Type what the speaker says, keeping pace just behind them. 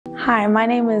Hi, my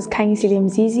name is Khanyisile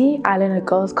Mzizi. I learn at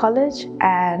Girls College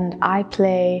and I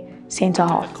play centre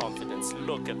half.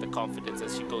 Look at the confidence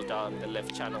as she goes down the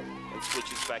left channel and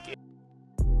switches back in.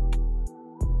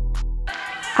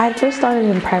 I first started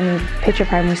in Pitcher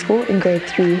Primary School in grade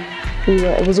 3.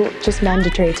 It was just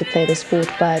mandatory to play the sport,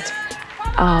 but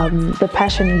the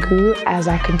passion grew as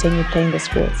I continued playing the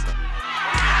sports.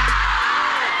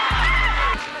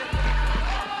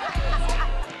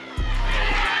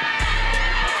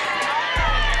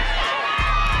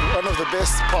 One of the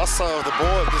best passer of the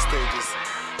ball at this stage is?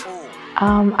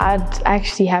 I'd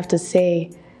actually have to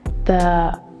say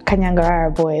the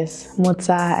Kanyangarara boys,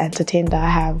 Mutsa and Tatenda,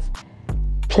 have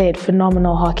played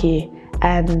phenomenal hockey,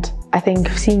 and I think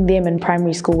seeing them in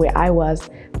primary school where I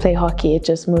was play hockey, it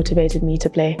just motivated me to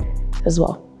play as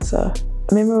well. So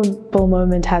a memorable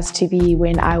moment has to be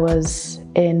when I was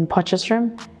in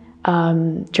Potchefstroom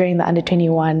during the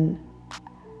Under-21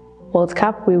 World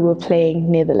Cup. We were playing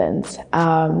Netherlands.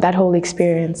 That whole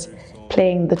experience,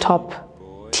 playing the top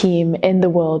team in the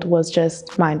world, was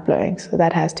just mind-blowing. So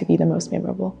that has to be the most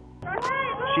memorable.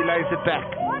 She lays it back,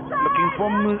 looking for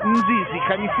Mzizi,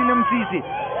 Khanyisile Mzizi,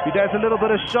 who does a little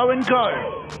bit of show and go.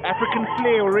 African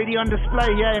flair already on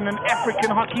display here in an African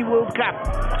Hockey World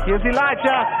Cup. Here's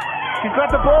Elijah, she's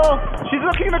got the ball, she's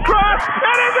looking across,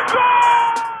 and it's a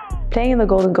goal! Playing in the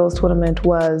Golden Girls tournament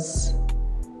was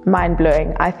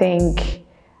mind-blowing. I think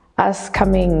us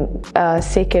coming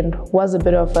second was a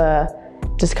bit of a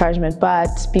discouragement,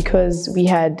 but because we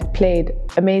had played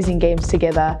amazing games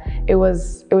together, it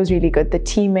was really good. The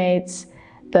teammates,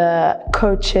 the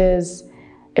coaches,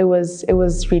 it was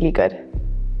really good.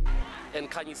 And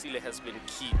Khanyisile has been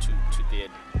key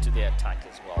to their attack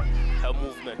as well. Her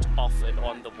movement off and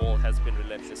on the ball has been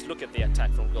relentless. Look at the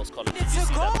attack from Girls College. You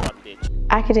see that one there.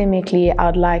 Academically, I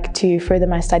would like to further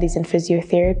my studies in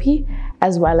physiotherapy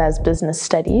as well as business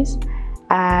studies.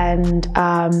 And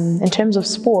in terms of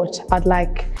sport, I'd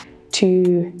like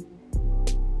to,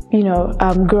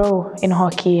 grow in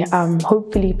hockey.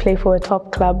 Hopefully play for a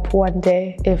top club one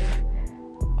day if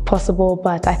possible,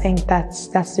 but I think that's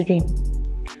the dream.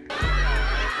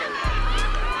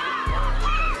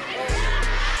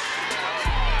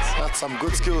 That's some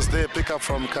good skills there, pick up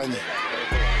from Kanye.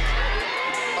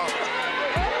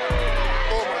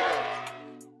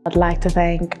 I'd like to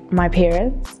thank my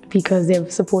parents because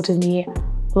they've supported me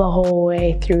the whole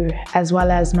way through, as well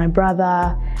as my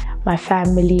brother, my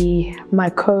family, my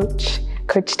coach,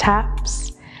 Coach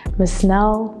Taps, Miss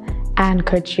Nell, and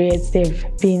Coach Reds. They've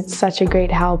been such a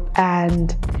great help,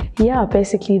 and yeah,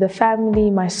 basically the family,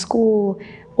 my school,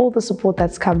 all the support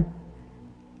that's come.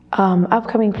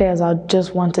 Upcoming players, I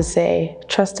just want to say,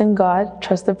 trust in God,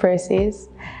 trust the process,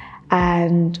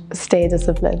 and stay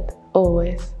disciplined,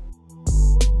 always.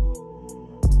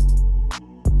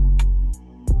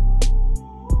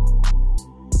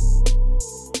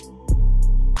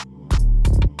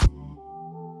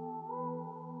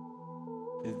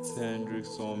 It's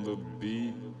Hendrix on the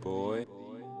beat, boy.